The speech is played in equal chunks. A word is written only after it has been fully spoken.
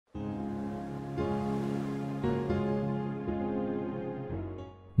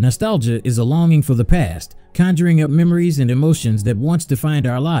Nostalgia is a longing for the past, conjuring up memories and emotions that once defined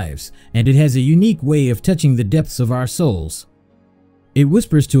our lives, and it has a unique way of touching the depths of our souls. It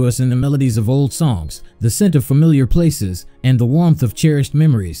whispers to us in the melodies of old songs, the scent of familiar places, and the warmth of cherished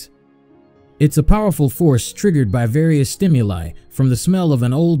memories. It's a powerful force triggered by various stimuli, from the smell of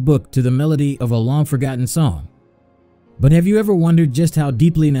an old book to the melody of a long-forgotten song. But have you ever wondered just how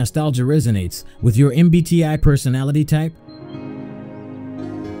deeply nostalgia resonates with your MBTI personality type?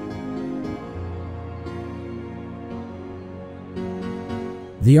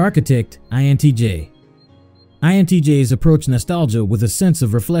 The Architect, INTJ. INTJs approach nostalgia with a sense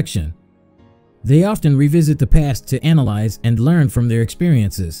of reflection. They often revisit the past to analyze and learn from their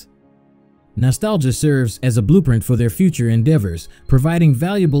experiences. Nostalgia serves as a blueprint for their future endeavors, providing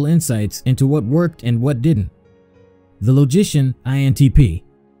valuable insights into what worked and what didn't. The Logician, INTP.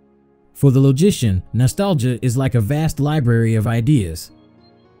 For the Logician, nostalgia is like a vast library of ideas.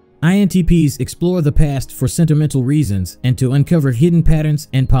 INTPs explore the past for sentimental reasons and to uncover hidden patterns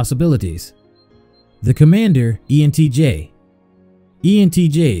and possibilities. The Commander, ENTJ.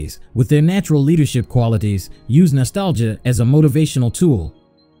 ENTJs, with their natural leadership qualities, use nostalgia as a motivational tool.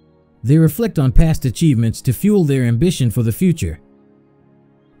 They reflect on past achievements to fuel their ambition for the future.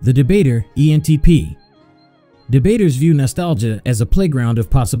 The Debater, ENTP. Debaters view nostalgia as a playground of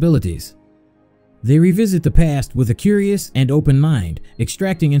possibilities. They revisit the past with a curious and open mind,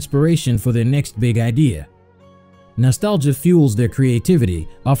 extracting inspiration for their next big idea. Nostalgia fuels their creativity,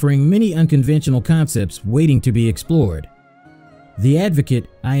 offering many unconventional concepts waiting to be explored. The Advocate,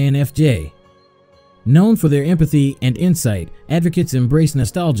 INFJ. Known for their empathy and insight, advocates embrace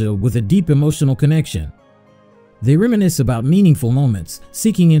nostalgia with a deep emotional connection. They reminisce about meaningful moments,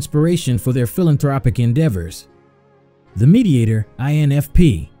 seeking inspiration for their philanthropic endeavors. The Mediator,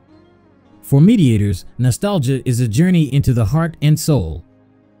 INFP. For mediators, nostalgia is a journey into the heart and soul.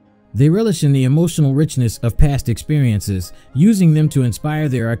 They relish in the emotional richness of past experiences, using them to inspire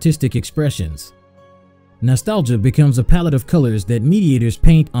their artistic expressions. Nostalgia becomes a palette of colors that mediators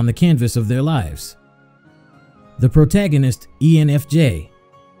paint on the canvas of their lives. The Protagonist, ENFJ.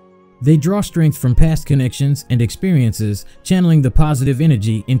 They draw strength from past connections and experiences, channeling the positive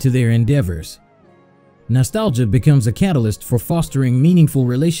energy into their endeavors. Nostalgia becomes a catalyst for fostering meaningful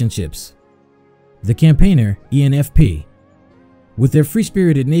relationships. The Campaigner, ENFP. With their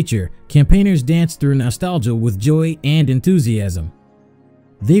free-spirited nature, campaigners dance through nostalgia with joy and enthusiasm.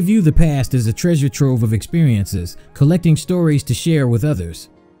 They view the past as a treasure trove of experiences, collecting stories to share with others.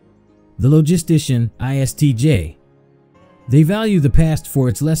 The Logistician, ISTJ. They value the past for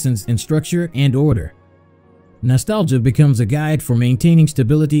its lessons in structure and order. Nostalgia becomes a guide for maintaining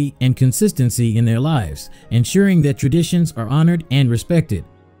stability and consistency in their lives, ensuring that traditions are honored and respected.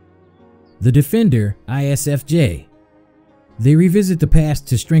 The Defender, ISFJ. They revisit the past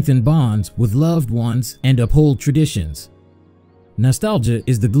to strengthen bonds with loved ones and uphold traditions. Nostalgia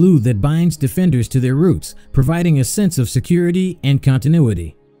is the glue that binds defenders to their roots, providing a sense of security and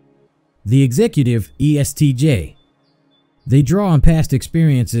continuity. The Executive, ESTJ. They draw on past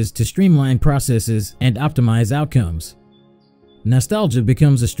experiences to streamline processes and optimize outcomes. Nostalgia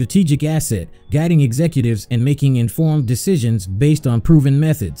becomes a strategic asset, guiding executives in making informed decisions based on proven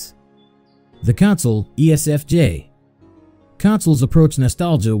methods. The Consul, ESFJ. Consuls approach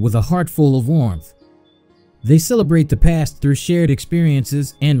nostalgia with a heart full of warmth. They celebrate the past through shared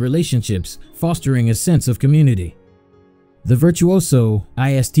experiences and relationships, fostering a sense of community. The Virtuoso,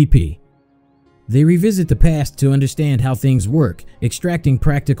 ISTP. They revisit the past to understand how things work, extracting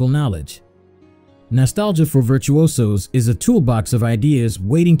practical knowledge. Nostalgia for virtuosos is a toolbox of ideas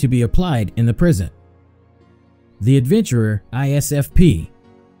waiting to be applied in the present. The Adventurer, ISFP.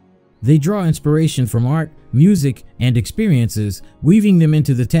 They draw inspiration from art, music, and experiences, weaving them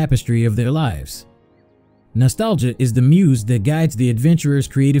into the tapestry of their lives. Nostalgia is the muse that guides the adventurer's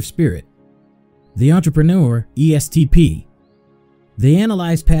creative spirit. The Entrepreneur, ESTP. They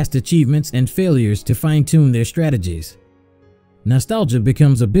analyze past achievements and failures to fine-tune their strategies. Nostalgia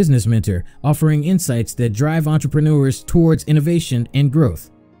becomes a business mentor, offering insights that drive entrepreneurs towards innovation and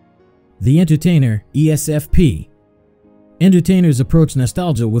growth. The Entertainer, ESFP. Entertainers approach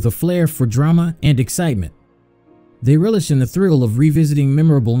nostalgia with a flair for drama and excitement. They relish in the thrill of revisiting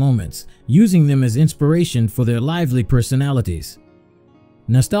memorable moments, using them as inspiration for their lively personalities.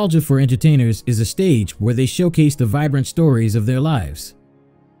 Nostalgia for entertainers is a stage where they showcase the vibrant stories of their lives.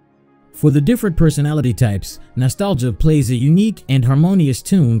 For the different personality types, nostalgia plays a unique and harmonious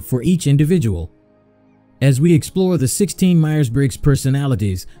tune for each individual. As we explore the 16 Myers-Briggs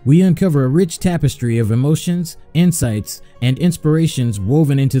personalities, we uncover a rich tapestry of emotions, insights, and inspirations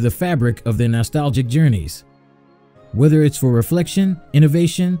woven into the fabric of their nostalgic journeys. Whether it's for reflection,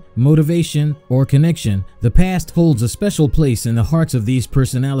 innovation, motivation, or connection, the past holds a special place in the hearts of these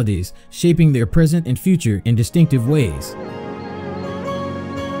personalities, shaping their present and future in distinctive ways.